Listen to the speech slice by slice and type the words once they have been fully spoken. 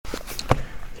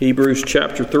Hebrews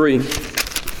chapter 3.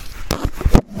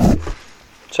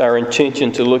 It's our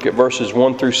intention to look at verses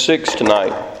 1 through 6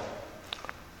 tonight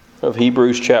of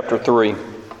Hebrews chapter 3.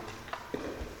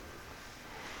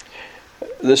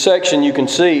 The section you can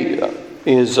see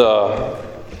is a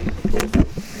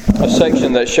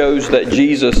section that shows that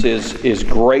Jesus is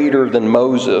greater than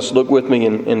Moses. Look with me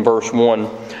in verse 1.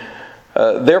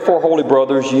 Therefore, holy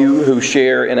brothers, you who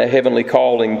share in a heavenly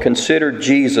calling, consider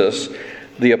Jesus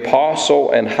the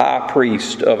apostle and high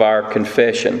priest of our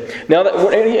confession. Now,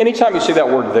 anytime you see that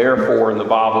word therefore in the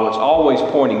Bible, it's always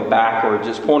pointing backwards.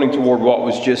 It's pointing toward what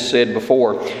was just said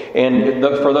before. And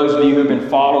for those of you who've been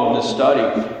following this study,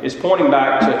 it's pointing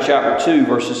back to chapter 2,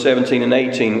 verses 17 and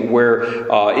 18, where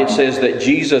it says that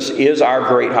Jesus is our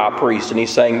great high priest. And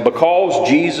he's saying, because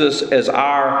Jesus is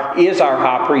our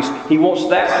high priest, he wants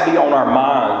that to be on our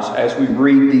minds as we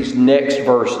read these next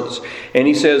verses. And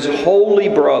he says, holy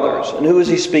brothers. And who is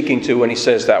he speaking to when he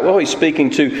says that? Well, he's speaking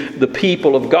to the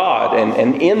people of God.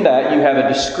 And in that you have a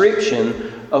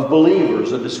description of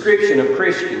believers, a description of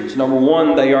Christians. Number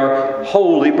one, they are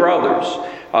holy brothers.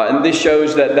 And this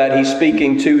shows that he's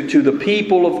speaking to the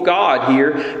people of God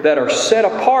here that are set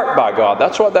apart by God.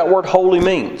 That's what that word holy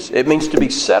means. It means to be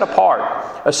set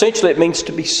apart. Essentially, it means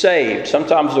to be saved.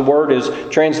 Sometimes the word is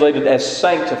translated as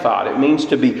sanctified. It means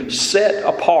to be set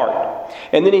apart.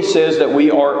 And then he says that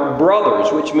we are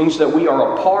brothers, which means that we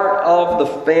are a part of the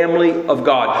family of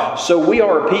God. So we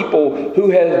are a people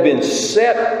who have been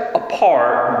set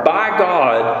apart by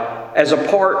God as a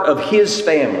part of His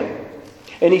family.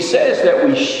 And he says that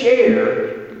we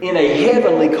share in a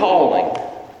heavenly calling.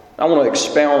 I want to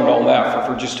expound on that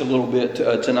for just a little bit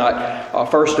tonight.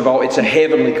 First of all, it's a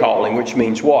heavenly calling, which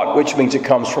means what? Which means it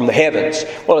comes from the heavens.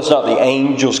 Well, it's not the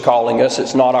angels calling us.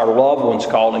 It's not our loved ones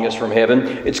calling us from heaven.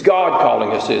 It's God calling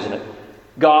us, isn't it?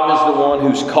 God is the one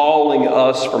who's calling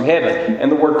us from heaven.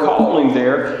 And the word calling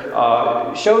there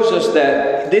shows us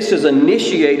that this is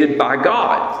initiated by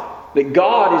God. That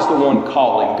God is the one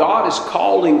calling. God is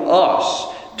calling us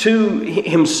to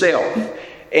Himself.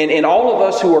 And all of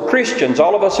us who are Christians,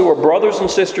 all of us who are brothers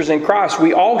and sisters in Christ,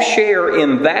 we all share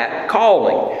in that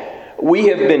calling. We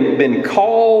have been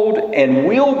called and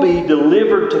will be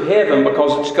delivered to heaven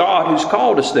because it's God who's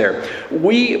called us there.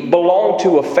 We belong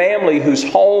to a family whose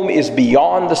home is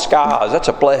beyond the skies. That's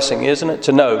a blessing, isn't it?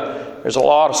 To know. There's a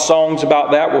lot of songs about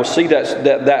that. We'll see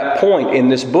that point in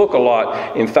this book a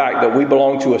lot. In fact, that we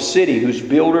belong to a city whose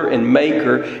builder and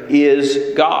maker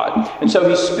is God. And so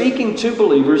he's speaking to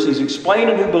believers. He's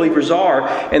explaining who believers are.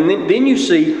 And then you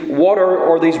see what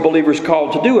are these believers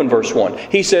called to do in verse 1.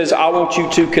 He says, I want you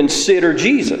to consider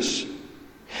Jesus.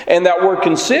 And that word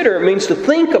consider means to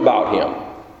think about Him.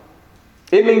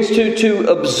 It means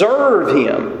to observe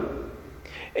Him.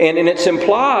 And it's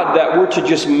implied that we're to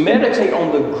just meditate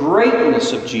on the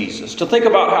greatness of Jesus, to think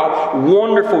about how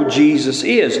wonderful Jesus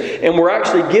is. And we're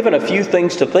actually given a few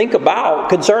things to think about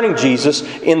concerning Jesus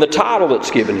in the title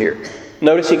that's given here.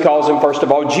 Notice he calls Him, first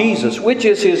of all, Jesus, which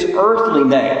is His earthly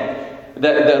name.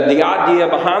 The idea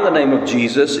behind the name of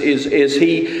Jesus is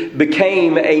He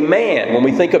became a man. When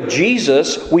we think of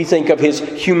Jesus, we think of His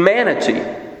humanity.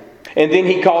 And then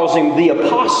he calls Him the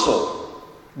apostle.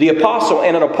 The apostle,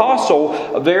 and an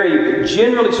apostle, very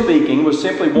generally speaking, was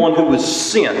simply one who was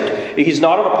sent. He's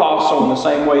not an apostle in the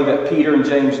same way that Peter and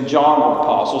James and John were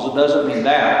apostles. It doesn't mean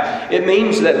that. It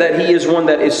means that he is one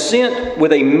that is sent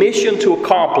with a mission to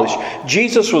accomplish.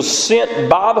 Jesus was sent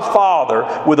by the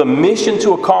Father with a mission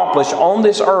to accomplish on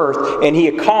this earth, and He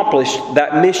accomplished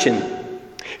that mission.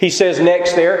 He says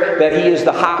next there that He is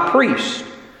the high priest.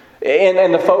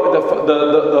 And the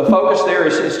focus there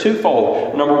is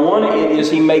twofold. Number one is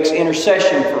He makes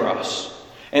intercession for us.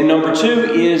 And number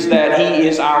two is that He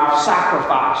is our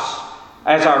sacrifice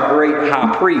as our great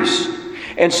high priest.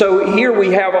 And so here we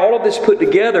have all of this put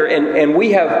together, and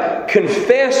we have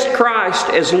confessed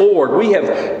Christ as Lord. We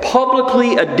have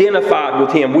publicly identified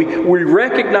with Him. We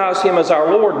recognize Him as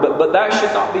our Lord, but that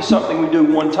should not be something we do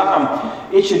one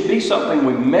time. It should be something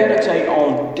we meditate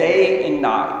on day and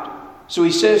night. So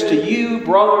he says to you,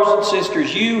 brothers and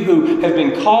sisters, you who have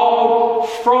been called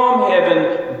from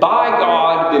heaven by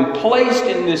God, been placed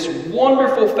in this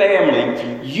wonderful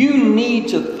family, you need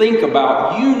to think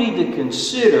about, you need to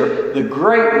consider the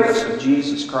greatness of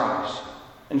Jesus Christ.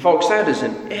 And folks, that is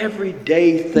an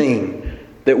everyday thing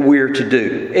that we're to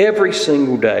do, every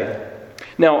single day.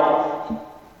 Now,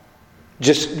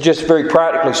 just very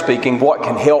practically speaking, what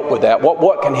can help with that?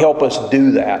 What can help us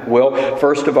do that? Well,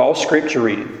 first of all, Scripture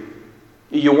reading.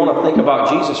 You want to think about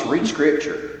Jesus, read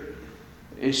Scripture.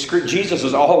 Jesus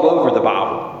is all over the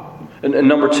Bible. And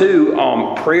number two,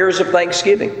 prayers of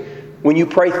thanksgiving. When you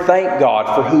pray, thank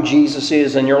God for who Jesus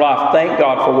is in your life. Thank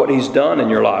God for what He's done in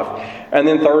your life. And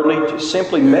then thirdly,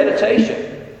 simply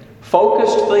meditation.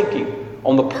 Focused thinking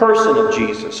on the person of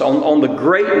Jesus, on the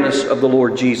greatness of the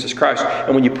Lord Jesus Christ.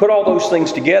 And when you put all those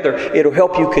things together, it'll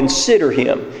help you consider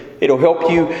Him. It'll help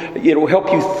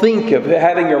you think of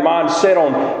having your mind set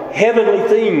on heavenly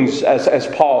things, as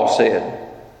Paul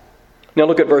said. Now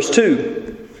look at verse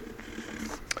 2.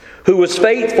 Who was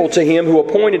faithful to Him who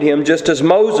appointed him, just as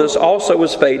Moses also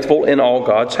was faithful in all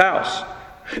God's house.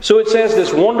 So it says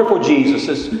this wonderful Jesus,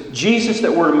 this Jesus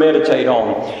that we're to meditate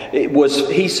on,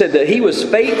 he said that He was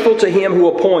faithful to Him who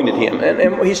appointed Him.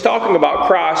 And He's talking about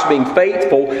Christ being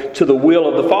faithful to the will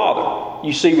of the Father.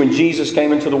 You see, when Jesus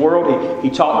came into the world, He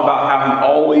talked about how He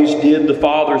always did the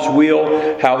Father's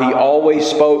will, how He always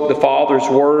spoke the Father's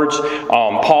words.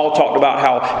 Paul talked about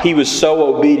how He was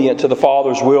so obedient to the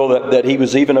Father's will that He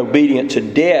was even obedient to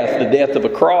death, the death of a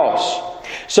cross.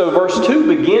 So verse 2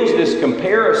 begins this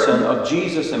comparison of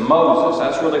Jesus and Moses.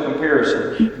 That's where the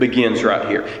comparison begins right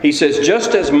here. He says,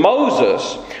 just as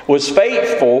Moses was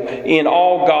faithful in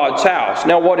all God's house.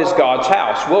 Now what is God's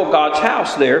house? Well, God's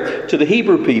house there to the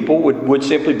Hebrew people would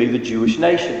simply be the Jewish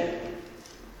nation.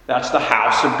 That's the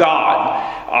house of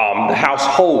God, the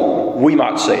household, we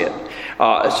might say it.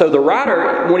 So the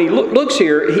writer, when he looks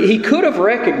here, he could have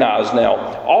recognized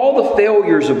now all the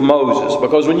failures of Moses.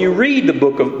 Because when you read the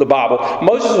book of the Bible,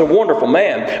 Moses is a wonderful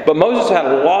man, but Moses had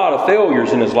a lot of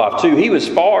failures in his life too. He was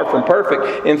far from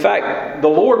perfect. In fact, the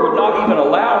Lord would not even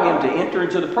allow him to enter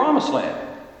into the promised land.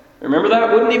 Remember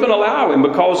that? Wouldn't even allow him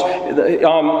because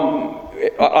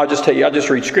I'll just tell you, I'll just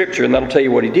read Scripture and that'll tell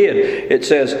you what he did. It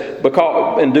says,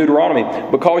 in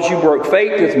Deuteronomy, because you broke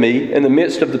faith with me in the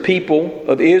midst of the people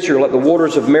of Israel at the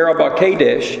waters of Meribah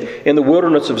Kadesh in the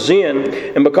wilderness of Zin,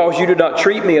 and because you did not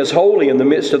treat me as holy in the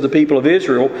midst of the people of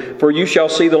Israel, for you shall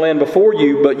see the land before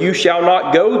you, but you shall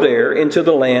not go there into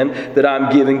the land that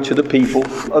I'm giving to the people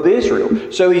of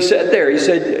Israel. So he said,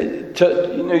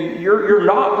 you're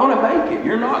not going to make it.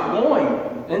 You're not going.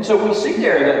 And so we see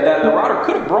there that the writer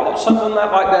could have brought something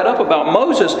like that up about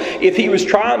Moses if he was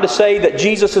trying to say that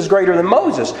Jesus is greater than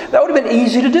Moses. That would have been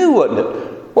easy to do, wouldn't it?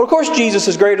 Well, of course Jesus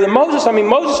is greater than Moses. I mean,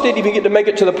 Moses didn't even get to make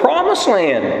it to the promised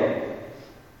land.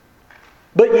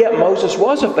 But yet Moses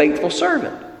was a faithful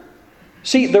servant.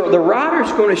 See, the writer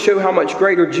is going to show how much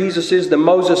greater Jesus is than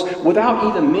Moses without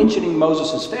even mentioning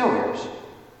Moses' failures.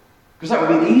 Because that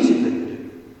would be the easy thing to do.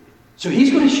 So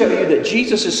he's going to show you that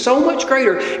Jesus is so much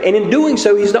greater, and in doing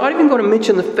so, he's not even going to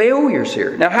mention the failures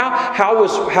here. Now, how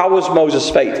was Moses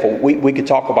faithful? We could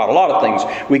talk about a lot of things.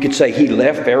 We could say he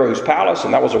left Pharaoh's palace,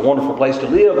 and that was a wonderful place to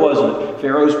live, wasn't it?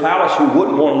 Pharaoh's palace, who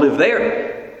wouldn't want to live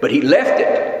there? But he left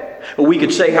it. We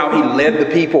could say how he led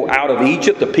the people out of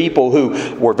Egypt, the people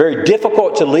who were very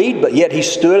difficult to lead, but yet he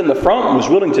stood in the front and was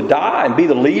willing to die and be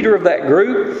the leader of that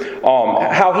group.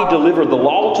 How he delivered the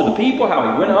law to the people,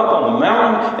 how he went up on the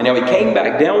mountain, and how he came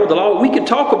back down with the law. We could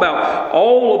talk about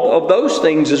all of those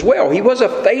things as well. He was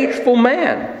a faithful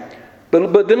man.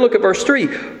 But then look at verse 3.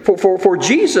 For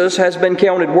Jesus has been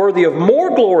counted worthy of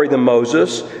more glory than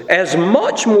Moses, as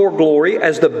much more glory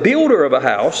as the builder of a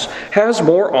house has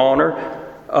more honor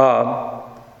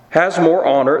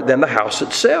than the house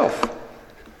itself.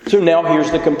 So now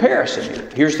here's the comparison.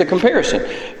 Here's the comparison.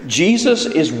 Jesus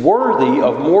is worthy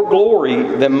of more glory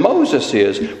than Moses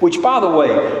is, which, by the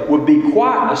way, would be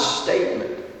quite a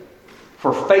statement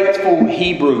for faithful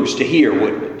Hebrews to hear,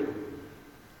 wouldn't it?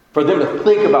 For them to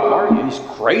think about, he's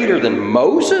greater than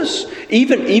Moses?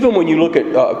 Even when you look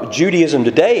at Judaism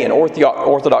today and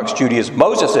Orthodox Judaism,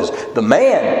 Moses is the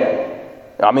man.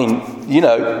 I mean, he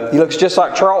looks just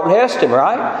like Charlton Heston,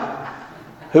 right?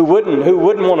 Who wouldn't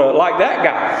want to like that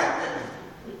guy?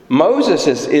 Moses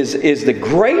is the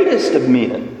greatest of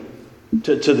men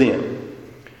to them.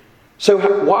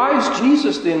 So why is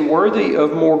Jesus then worthy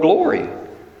of more glory?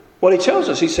 Well, he tells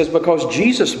us, he says, because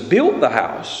Jesus built the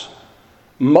house.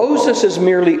 Moses is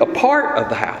merely a part of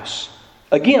the house.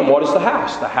 Again, what is the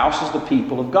house? The house is the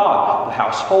people of God, the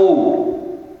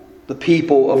household, the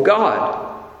people of God.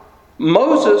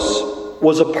 Moses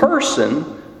was a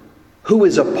person who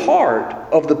is a part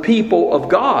of the people of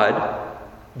God.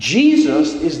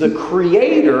 Jesus is the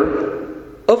creator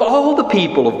of all the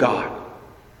people of God.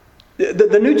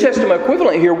 The New Testament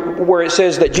equivalent here, where it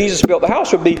says that Jesus built the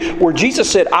house, would be where Jesus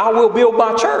said, I will build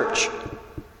my church,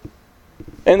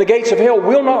 and the gates of hell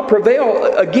will not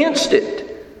prevail against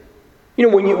it.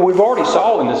 We've already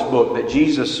saw in this book that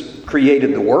Jesus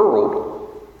created the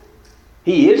world.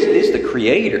 He is the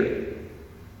creator.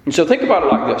 And so think about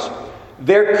it like this.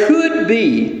 There could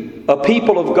be a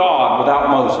people of God without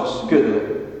Moses, couldn't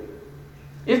there?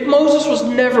 If Moses was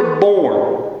never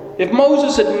born, if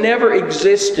Moses had never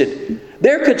existed,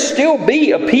 there could still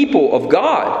be a people of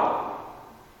God.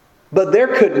 But there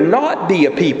could not be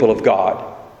a people of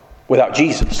God without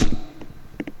Jesus.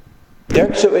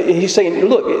 So he's saying,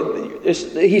 look,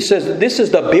 he says, this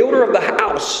is the builder of the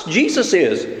house. Jesus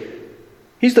is.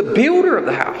 He's the builder of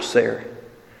the house there.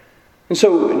 And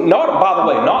so, by the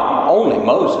way, not only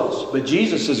Moses, but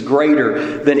Jesus is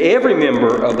greater than every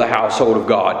member of the household of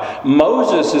God.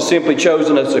 Moses is simply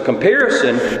chosen as a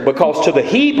comparison because to the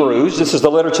Hebrews, this is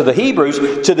the letter to the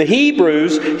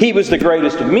Hebrews, he was the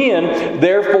greatest of men.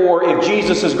 Therefore, if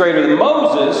Jesus is greater than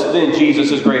Moses, then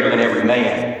Jesus is greater than every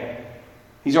man.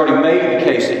 He's already made the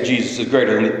case that Jesus is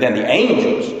greater than the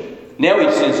angels. Now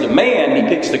he sends the man, he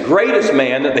picks the greatest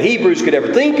man that the Hebrews could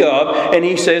ever think of, and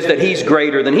he says that he's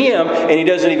greater than him, and he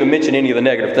doesn't even mention any of the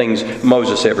negative things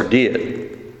Moses ever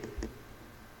did.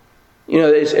 You know,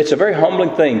 it's a very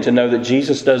humbling thing to know that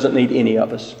Jesus doesn't need any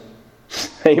of us.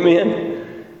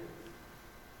 Amen?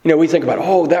 You know, we think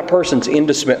about, that person's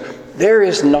indispensable. There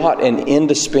is not an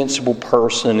indispensable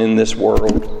person in this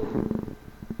world.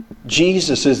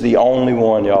 Jesus is the only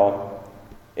one, y'all.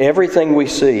 Everything we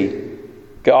see,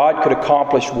 God could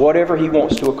accomplish whatever He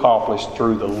wants to accomplish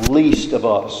through the least of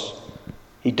us.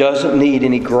 He doesn't need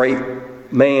any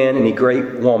great man, any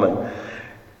great woman.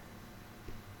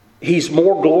 He's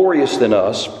more glorious than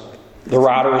us, the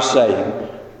writer is saying,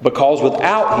 because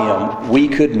without Him we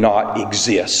could not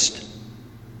exist.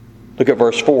 Look at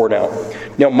verse 4 now.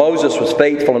 Now Moses was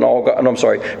faithful in all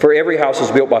God. For every house is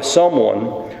built by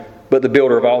someone, but the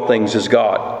builder of all things is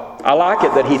God. I like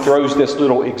it that he throws this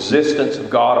little existence of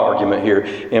God argument here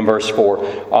in verse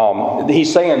 4.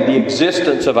 He's saying the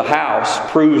existence of a house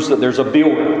proves that there's a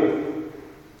builder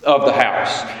of the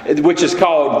house, which is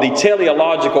called the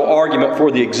teleological argument for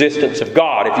the existence of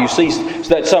God. If you see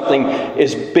that something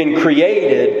has been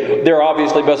created, there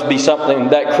obviously must be something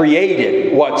that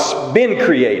created what's been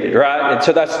created, right? And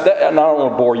so and I don't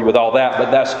want to bore you with all that,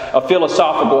 but that's a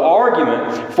philosophical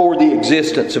argument for the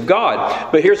existence of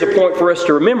God. But here's a point for us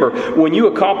to remember. When you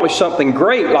accomplish something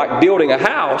great like building a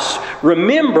house,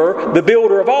 remember the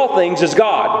builder of all things is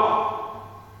God.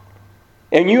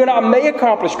 And you and I may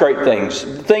accomplish great things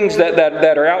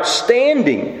that are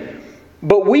outstanding.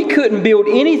 But we couldn't build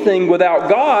anything without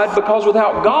God, because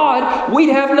without God, we'd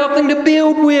have nothing to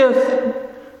build with.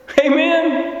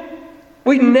 Amen?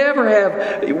 We can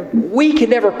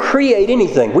never create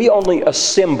anything. We only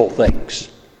assemble things.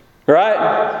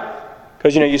 Right?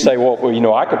 Because you say,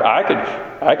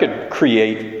 I could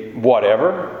create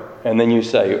whatever. And then you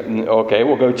say, okay,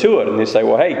 we'll go to it. And they say,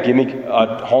 well, hey, give me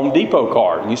a Home Depot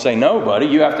card. And you say, no, buddy,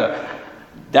 you have to,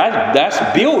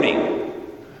 that's building.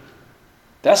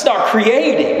 That's not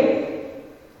creating.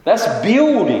 That's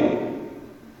building.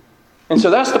 And so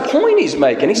that's the point he's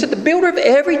making. He said the builder of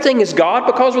everything is God,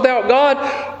 because without God,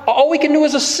 all we can do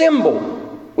is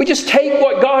assemble. We just take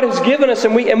what God has given us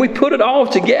and we put it all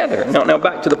together. Now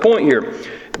back to the point here.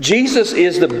 Jesus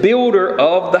is the builder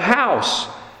of the house.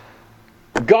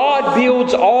 God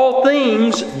builds all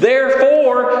things,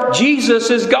 therefore Jesus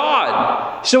is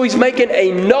God. So he's making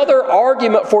another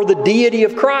argument for the deity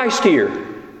of Christ here.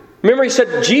 Remember, he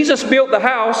said Jesus built the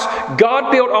house,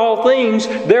 God built all things,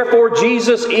 therefore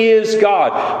Jesus is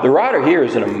God. The writer here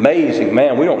is an amazing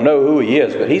man. We don't know who he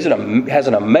is, but he has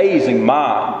an amazing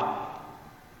mind.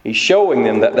 He's showing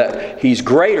them that he's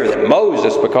greater than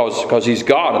Moses because he's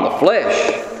God in the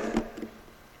flesh.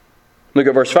 Look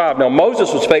at verse 5. Now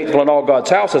Moses was faithful in all God's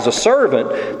house as a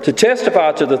servant to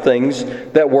testify to the things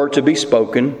that were to be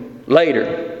spoken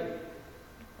later.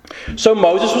 So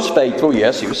Moses was faithful.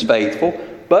 Yes, he was faithful,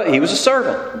 but he was a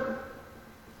servant,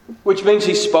 which means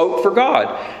he spoke for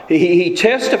God. He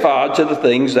testified to the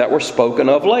things that were spoken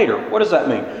of later. What does that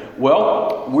mean?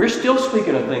 Well, we're still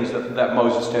speaking of things that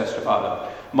Moses testified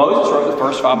of. Moses wrote the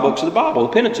first 5 books of the Bible,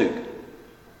 the Pentateuch.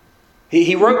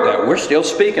 He wrote that. We're still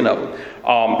speaking of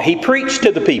them. He preached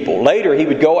to the people. Later, he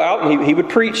would go out and he would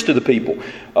preach to the people.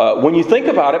 When you think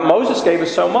about it, Moses gave us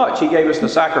so much. He gave us the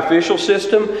sacrificial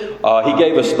system. He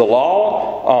gave us the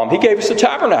law. He gave us the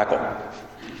tabernacle.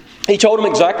 He told them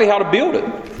exactly how to build it.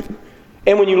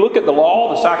 And when you look at the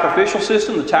law, the sacrificial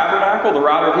system, the tabernacle, the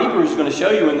writer of Hebrews is going to show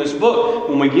you in this book,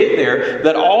 when we get there,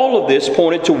 that all of this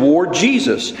pointed toward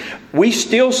Jesus. We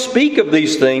still speak of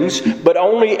these things, but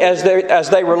only as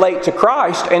they relate to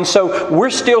Christ. And so we're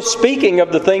still speaking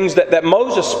of the things that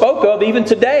Moses spoke of even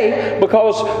today,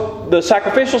 because the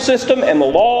sacrificial system and the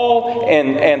law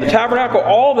and the tabernacle,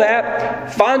 all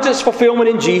that finds its fulfillment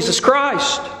in Jesus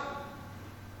Christ.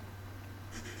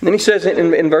 And then he says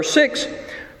in verse 6,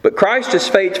 but Christ is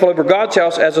faithful over God's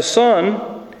house as a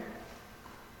son.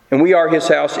 And we are His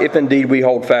house if indeed we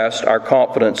hold fast our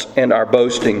confidence and our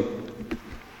boasting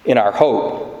in our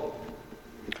hope.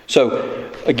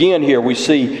 So, again here we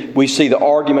see the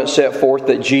argument set forth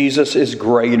that Jesus is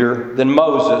greater than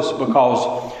Moses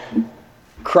because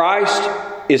Christ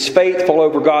is faithful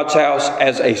over God's house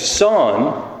as a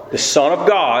son, the Son of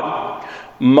God.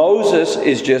 Moses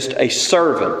is just a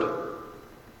servant.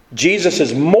 Jesus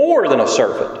is more than a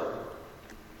servant.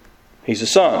 He's a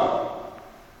son.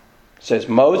 It says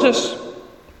Moses,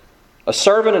 a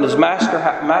servant in his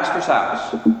master's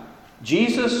house.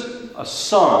 Jesus, a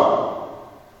son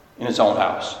in his own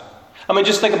house. I mean,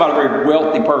 just think about a very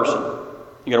wealthy person.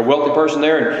 You got a wealthy person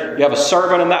there, and you have a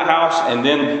servant in that house, and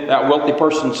then that wealthy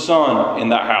person's son in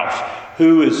that house.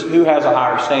 Who has a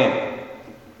higher standing?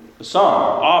 The son,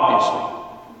 obviously.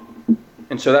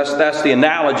 And so that's the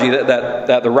analogy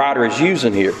that the writer is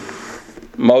using here.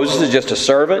 Moses is just a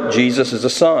servant. Jesus is a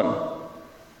son.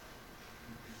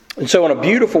 And so in a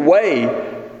beautiful way,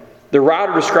 the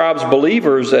writer describes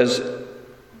believers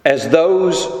as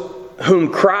those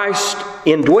whom Christ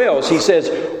indwells. He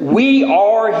says, we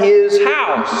are His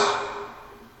house.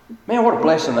 Man, what a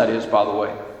blessing that is, by the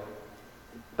way.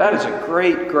 That is a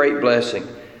great, great blessing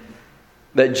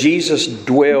that Jesus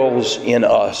dwells in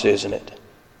us, isn't it?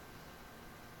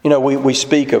 You know, we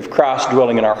speak of Christ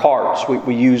dwelling in our hearts.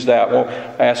 We use that. Well,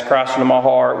 I ask Christ into my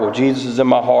heart. Well, Jesus is in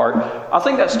my heart. I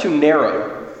think that's too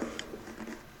narrow.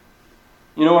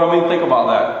 You know what I mean? Think about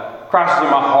that. Christ is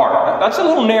in my heart. That's a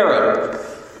little narrow.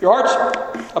 Your heart's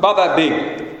about that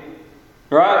big.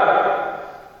 Right?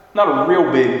 Not a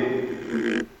real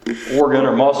big organ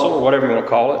or muscle or whatever you want to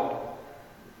call it.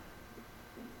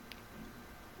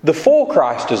 The full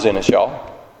Christ is in us, y'all.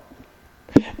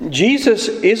 Jesus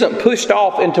isn't pushed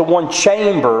off into one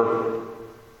chamber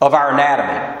of our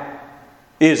anatomy,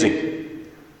 is He?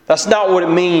 That's not what it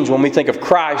means when we think of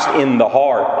Christ in the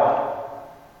heart.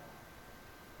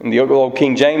 In the old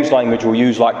King James language, we'll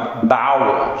use like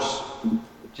bowels,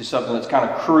 which is something that's kind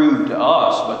of crude to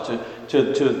us, but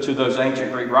to those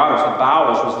ancient Greek writers, the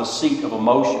bowels was the seat of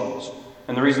emotions.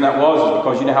 And the reason that was is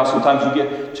because you know how sometimes you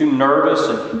get too nervous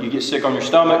and you get sick on your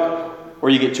stomach, or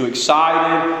you get too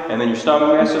excited and then your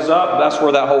stomach messes up. That's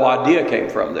where that whole idea came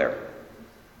from there.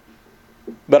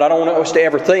 But I don't want us to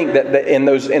ever think that in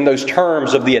those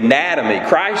terms of the anatomy.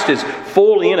 Christ is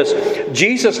fully in us.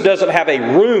 Jesus doesn't have a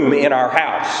room in our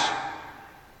house.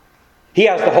 He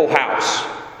has the whole house.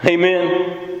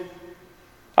 Amen?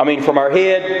 I mean, from our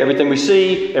head, everything we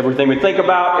see, everything we think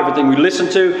about, everything we listen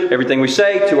to, everything we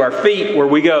say, to our feet, where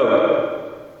we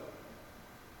go.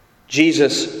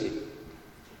 Jesus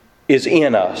is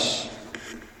in us.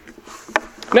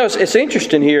 Now, it's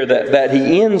interesting here that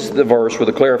he ends the verse with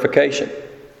a clarification.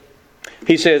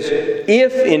 He says,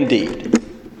 if indeed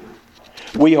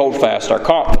we hold fast our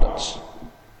confidence.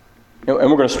 And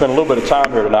we're going to spend a little bit of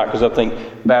time here tonight because I think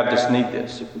Baptists need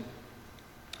this.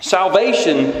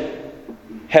 Salvation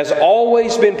has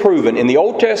always been proven, in the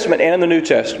Old Testament and in the New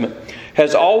Testament,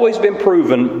 has always been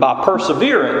proven by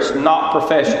perseverance, not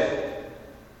profession.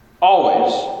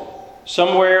 Always.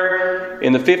 Somewhere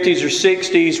in the 50s or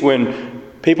 60s when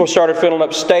people started filling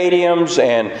up stadiums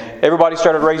and everybody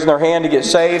started raising their hand to get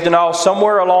saved and all,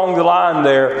 somewhere along the line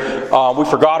there, we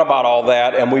forgot about all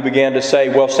that and we began to say,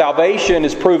 well, salvation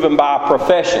is proven by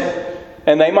profession.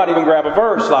 And they might even grab a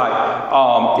verse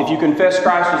like, if you confess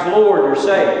Christ as Lord, you're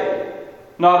saved.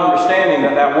 Not understanding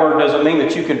that word doesn't mean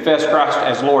that you confess Christ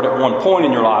as Lord at one point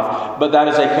in your life, but that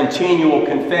is a continual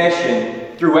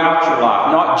confession throughout your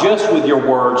life. Not just with your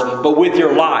words, but with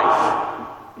your life.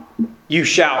 You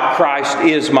shout, Christ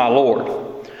is my Lord.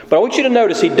 But I want you to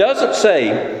notice, he doesn't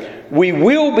say, we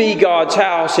will be God's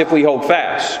house if we hold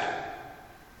fast.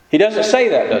 He doesn't say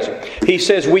that, does he? He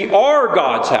says, we are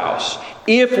God's house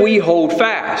if we hold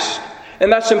fast.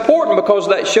 And that's important because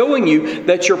that's showing you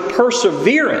that your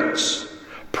perseverance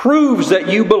proves that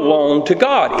you belong to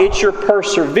God. It's your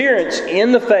perseverance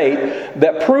in the faith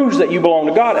that proves that you belong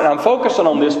to God. And I'm focusing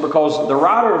on this because the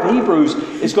writer of Hebrews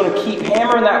is going to keep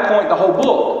hammering that point the whole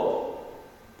book.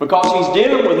 Because he's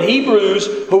dealing with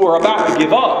Hebrews who are about to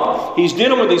give up. He's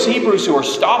dealing with these Hebrews who are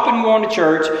stopping going to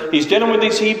church. He's dealing with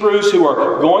these Hebrews who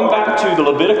are going back to the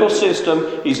Levitical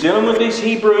system. He's dealing with these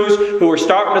Hebrews who are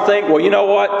starting to think, well, you know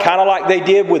what? Kind of like they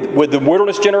did with the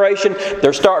wilderness generation.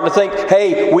 They're starting to think,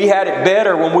 hey, we had it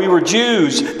better when we were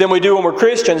Jews than we do when we're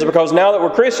Christians. Because now that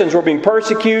we're Christians, we're being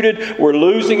persecuted. We're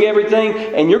losing everything.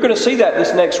 And you're going to see that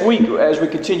this next week as we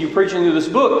continue preaching through this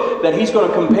book. That he's going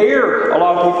to compare a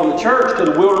lot of people in the church to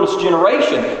the wilderness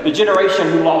generation, the generation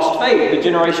who lost faith, the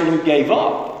generation who gave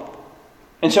up.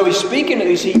 And so he's speaking to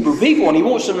these Hebrew people, and he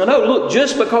wants them to know, look,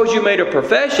 just because you made a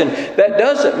profession, that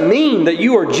doesn't mean that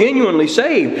you are genuinely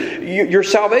saved. Your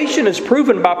salvation is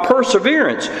proven by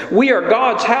perseverance. We are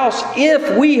God's house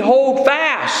if we hold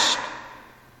fast.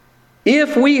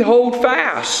 If we hold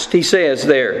fast, he says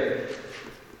there.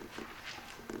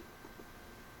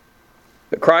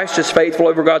 That Christ is faithful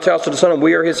over God's house to the Son, and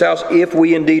we are His house if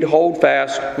we indeed hold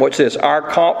fast. What's this? Our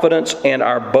confidence and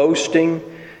our boasting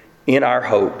in our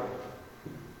hope.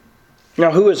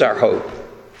 Now, who is our hope?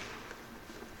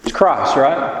 It's Christ,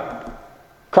 right?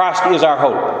 Christ is our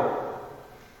hope.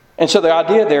 And so the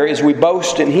idea there is we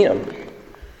boast in Him.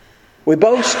 We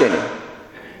boast in Him.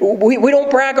 We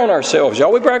don't brag on ourselves,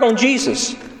 y'all. We brag on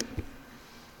Jesus.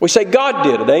 We say God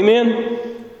did it,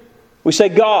 amen? We say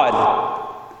God.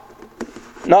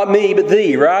 Not me, but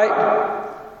Thee, right?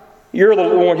 You're the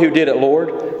one who did it,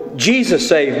 Lord. Jesus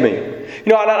saved me.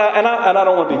 You know, and I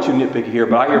don't want to be too nitpicky here,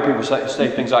 but I hear people say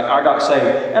things like, I got saved.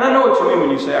 And I know what you mean when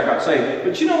you say I got saved.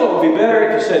 But you know what would be better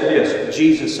if you said this?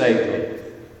 Jesus saved me.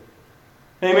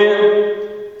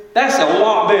 Amen? That's a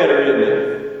lot better, isn't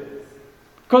it?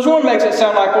 Because one makes it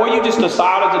sound like, well, you just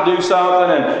decided to do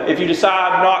something, and if you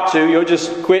decide not to, you'll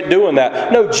just quit doing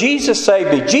that. No, Jesus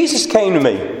saved me. Jesus came to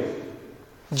me.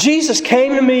 Jesus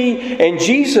came to me and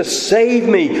Jesus saved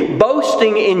me,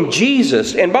 boasting in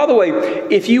Jesus. And by the way,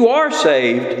 if you are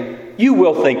saved, you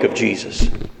will think of Jesus.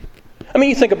 I mean,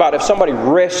 you think about if somebody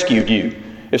rescued you.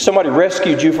 If somebody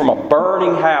rescued you from a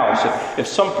burning house, if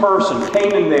some person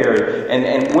came in there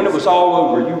and when it was all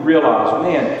over, you realized,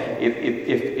 man,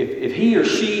 if he or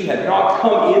she had not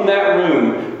come in that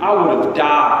room, I would have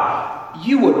died.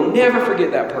 You would never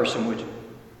forget that person, would you?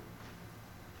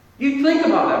 You'd think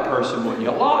about that person, wouldn't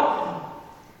you, a lot?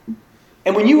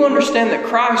 And when you understand that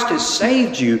Christ has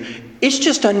saved you, it's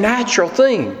just a natural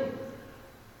thing.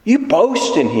 You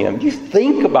boast in Him. You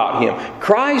think about Him.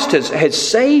 Christ has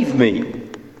saved me.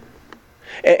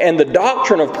 And the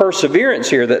doctrine of perseverance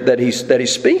here that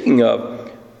he's speaking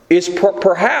of is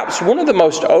perhaps one of the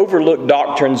most overlooked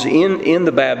doctrines in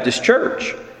the Baptist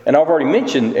church. And I've already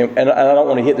mentioned, and I don't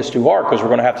want to hit this too hard because we're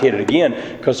going to have to hit it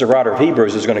again because the writer of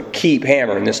Hebrews is going to keep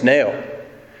hammering this nail.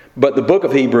 But the book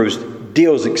of Hebrews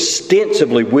deals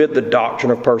extensively with the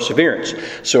doctrine of perseverance.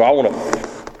 So I want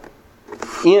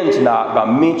to end tonight by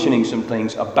mentioning some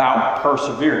things about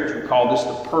perseverance. We call this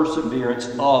the perseverance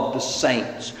of the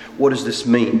saints. What does this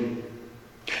mean?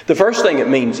 The first thing it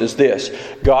means is this: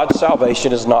 God's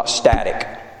salvation is not static.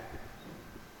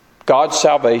 God's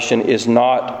salvation is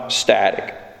not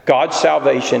static. God's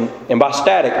salvation, and by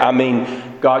static I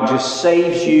mean God just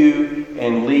saves you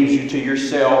and leaves you to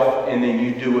yourself and then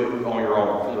you do it on your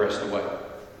own for the rest of the way.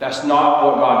 That's not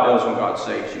what God does when God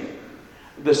saves you.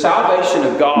 The salvation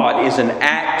of God is an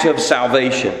active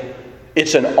salvation.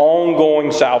 It's an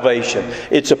ongoing salvation.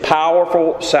 It's a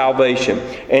powerful salvation.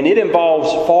 And it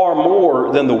involves far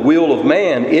more than the will of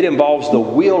man. It involves the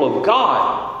will of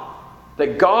God.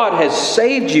 That God has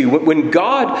saved you. When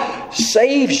God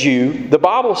saves you, the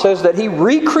Bible says that He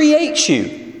recreates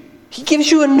you. He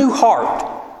gives you a new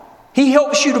heart. He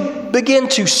helps you to begin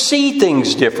to see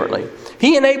things differently.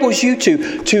 He enables you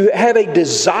to have a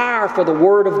desire for the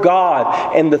Word of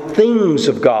God and the things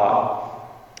of God.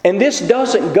 And this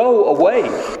doesn't go away.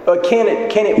 Can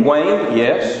it wane?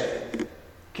 Yes.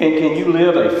 Can you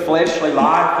live a fleshly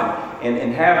life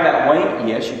and have that wane?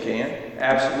 Yes, you can.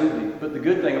 Absolutely. But the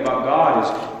good thing about God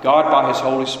is God by His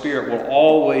Holy Spirit will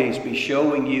always be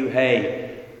showing you,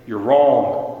 hey, you're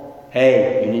wrong.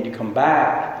 Hey, you need to come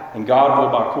back. And God will,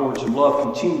 by cords of love,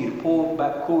 continue to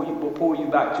pull you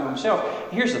back to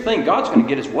Himself. Here's the thing. God's going to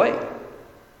get His way.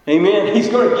 Amen. He's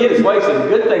going to get His way. So the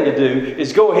good thing to do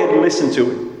is go ahead and listen to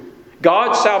Him.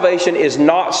 God's salvation is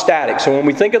not static. So when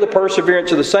we think of the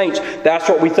perseverance of the saints, that's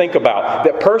what we think about.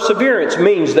 That perseverance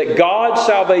means that God's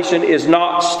salvation is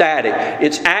not static.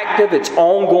 It's active, it's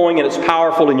ongoing, and it's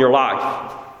powerful in your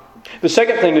life. The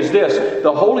second thing is this: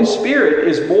 the Holy Spirit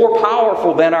is more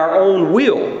powerful than our own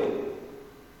will.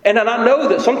 And I know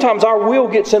that sometimes our will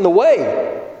gets in the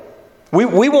way. We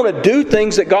want to do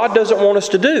things that God doesn't want us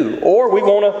to do, or we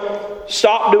want to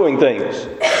stop doing things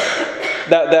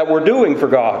that we're doing for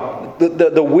God.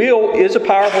 The will is a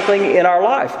powerful thing in our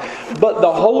life. But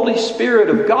the Holy Spirit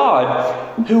of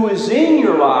God, who is in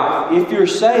your life, if you're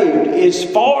saved, is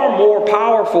far more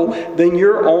powerful than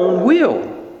your own will.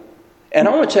 And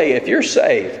I want to tell you, if you're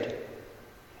saved,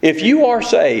 if you are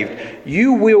saved,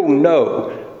 you will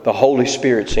know the Holy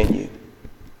Spirit's in you.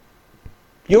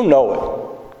 You'll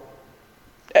know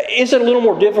it. Is it a little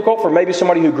more difficult for maybe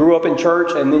somebody who grew up in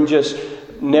church and then just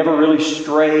never really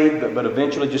strayed, but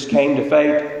eventually just came to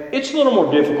faith? It's a little more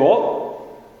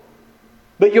difficult.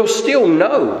 but you'll still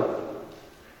know.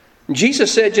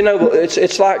 Jesus said,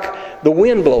 it's like the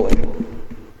wind blowing.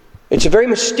 It's a very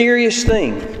mysterious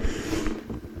thing.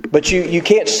 But you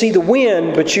can't see the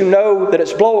wind, but you know that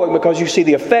it's blowing because you see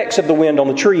the effects of the wind on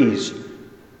the trees.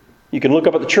 You can look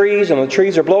up at the trees, and the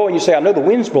trees are blowing. You say, I know the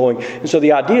wind's blowing. And so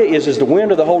the idea is the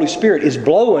wind of the Holy Spirit is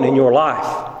blowing in your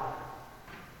life.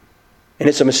 And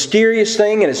it's a mysterious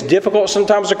thing, and it's difficult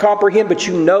sometimes to comprehend, but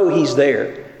you know He's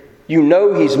there. You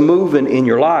know He's moving in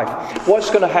your life. What's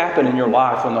going to happen in your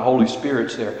life when the Holy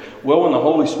Spirit's there? Well, when the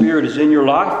Holy Spirit is in your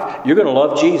life, you're going to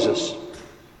love Jesus.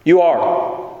 You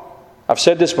are. I've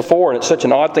said this before, and it's such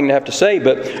an odd thing to have to say,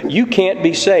 but you can't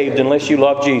be saved unless you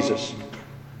love Jesus.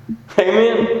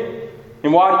 Amen?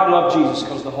 And why do you love Jesus?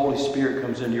 Because the Holy Spirit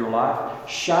comes into your life,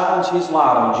 shines His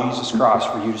light on Jesus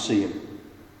Christ for you to see Him.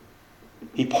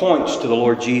 He points to the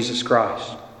Lord Jesus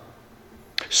Christ.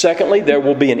 Secondly, there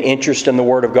will be an interest in the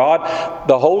Word of God.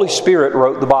 The Holy Spirit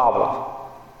wrote the Bible.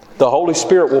 The Holy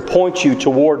Spirit will point you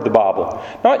toward the Bible.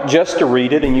 Not just to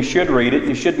read it, and you should read it,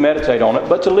 you should meditate on it,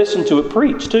 but to listen to it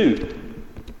preached too.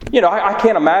 I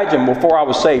can't imagine before I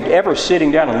was saved ever sitting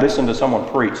down and listening to someone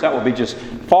preach. That would be just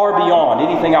far beyond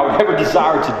anything I would ever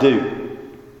desire to do.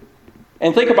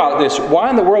 And think about this. Why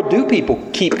in the world do people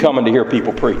keep coming to hear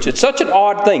people preach? It's such an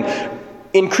odd thing.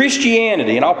 In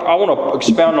Christianity, and I want to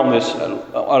expound on this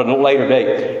on a later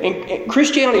date.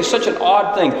 Christianity is such an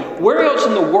odd thing. Where else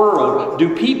in the world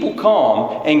do people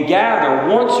come and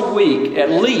gather once a week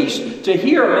at least to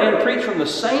hear a man preach from the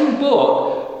same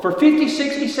book for 50,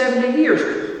 60, 70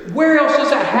 years? Where else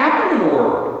does that happen in the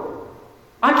world?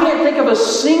 I can't think of a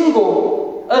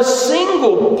single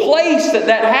place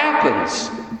that happens.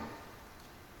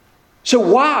 So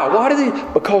why? Why do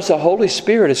they? Because the Holy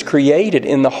Spirit has created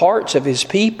in the hearts of His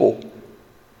people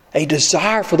a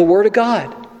desire for the Word of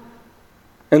God.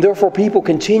 And therefore people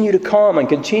continue to come and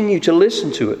continue to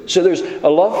listen to it. So there's a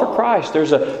love for Christ.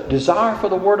 There's a desire for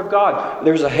the Word of God.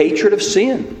 There's a hatred of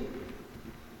sin.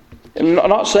 And I'm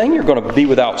not saying you're going to be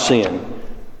without sin,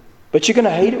 but you're going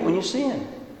to hate it when you sin.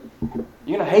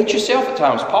 You're going to hate yourself at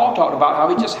times. Paul talked about how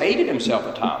he just hated himself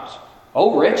at times.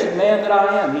 Oh, wretched man that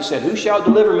I am. He said, who shall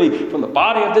deliver me from the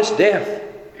body of this death?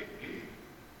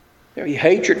 There's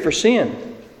hatred for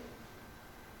sin.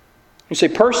 You see,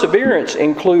 perseverance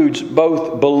includes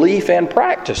both belief and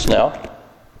practice now.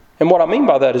 And what I mean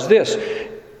by that is this.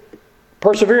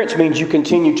 Perseverance means you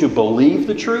continue to believe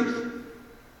the truth.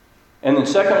 And then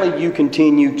secondly, you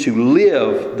continue to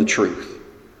live the truth.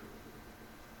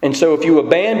 And so if you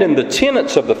abandon the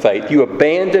tenets of the faith, you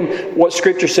abandon what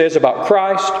Scripture says about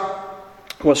Christ,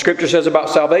 what Scripture says about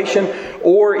salvation,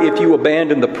 or if you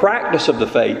abandon the practice of the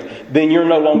faith, then you're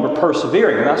no longer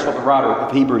persevering. And that's what the writer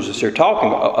of Hebrews is here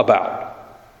talking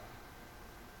about.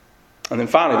 And then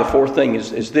finally, the fourth thing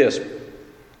is this.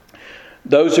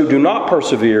 Those who do not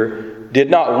persevere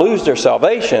did not lose their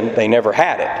salvation, they never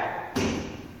had it.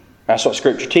 That's what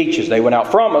Scripture teaches. They went out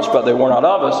from us, but they were not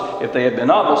of us. If they had been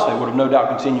of us, they would have no doubt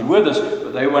continued with us,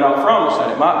 but they went out from us,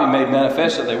 that it might be made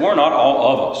manifest that they were not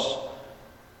all of us.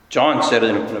 John said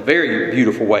it in a very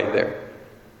beautiful way there.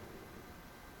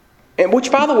 And which,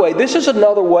 by the way, this is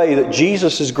another way that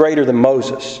Jesus is greater than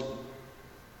Moses.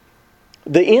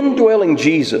 The indwelling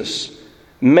Jesus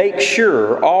makes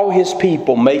sure all His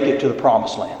people make it to the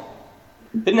promised land.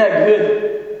 Isn't that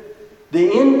good?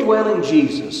 The indwelling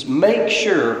Jesus makes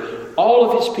sure all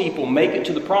of His people make it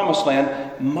to the promised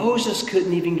land. Moses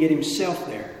couldn't even get himself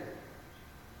there.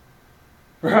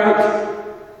 Right?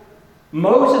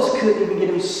 Moses couldn't even get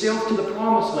himself to the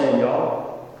promised land,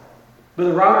 y'all. But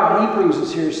the writer of Hebrews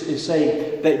is here is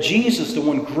saying that Jesus, the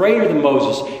one greater than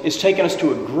Moses, is taking us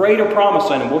to a greater promised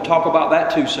land. And we'll talk about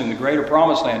that too soon, the greater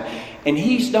promised land. And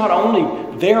He's not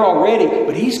only there already,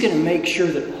 but He's going to make sure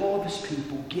that all of His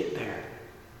people get there.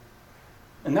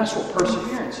 And that's what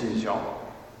perseverance is, y'all.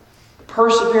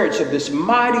 Perseverance of this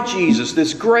mighty Jesus,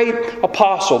 this great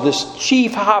apostle, this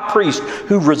chief high priest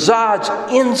who resides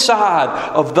inside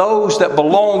of those that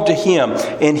belong to Him.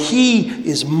 And He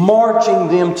is marching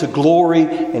them to glory,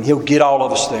 and He'll get all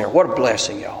of us there. What a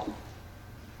blessing, y'all.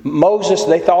 Moses,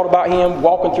 they thought about him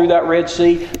walking through that Red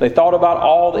Sea. They thought about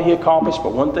all that he accomplished,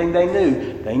 but one thing they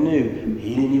knew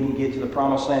he didn't even get to the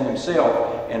promised land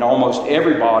himself. And almost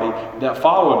everybody that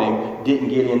followed him didn't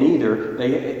get in either.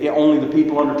 Only the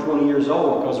people under 20 years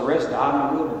old, because the rest died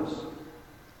in the wilderness.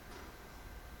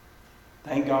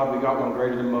 Thank God we got one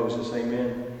greater than Moses.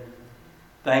 Amen.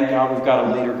 Thank God we've got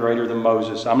a leader greater than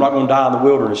Moses. I'm not going to die in the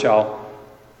wilderness, y'all.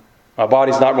 My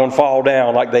body's not going to fall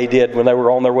down like they did when they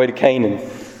were on their way to Canaan.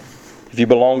 If you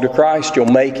belong to Christ,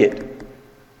 you'll make it.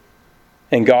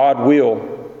 And God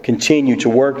will continue to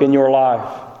work in your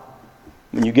life.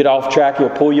 When you get off track, He'll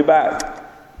pull you back.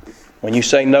 When you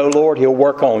say no, Lord, He'll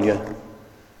work on you.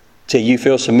 Till you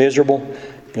feel so miserable,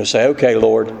 you'll say, okay,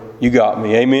 Lord, you got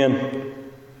me. Amen.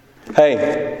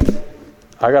 Hey,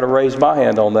 I got to raise my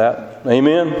hand on that.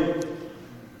 Amen.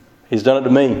 He's done it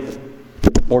to me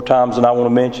more times than I want to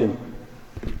mention.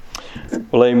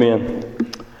 Well, amen.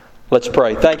 Let's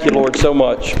pray. Thank you, Lord, so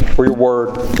much for your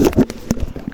word.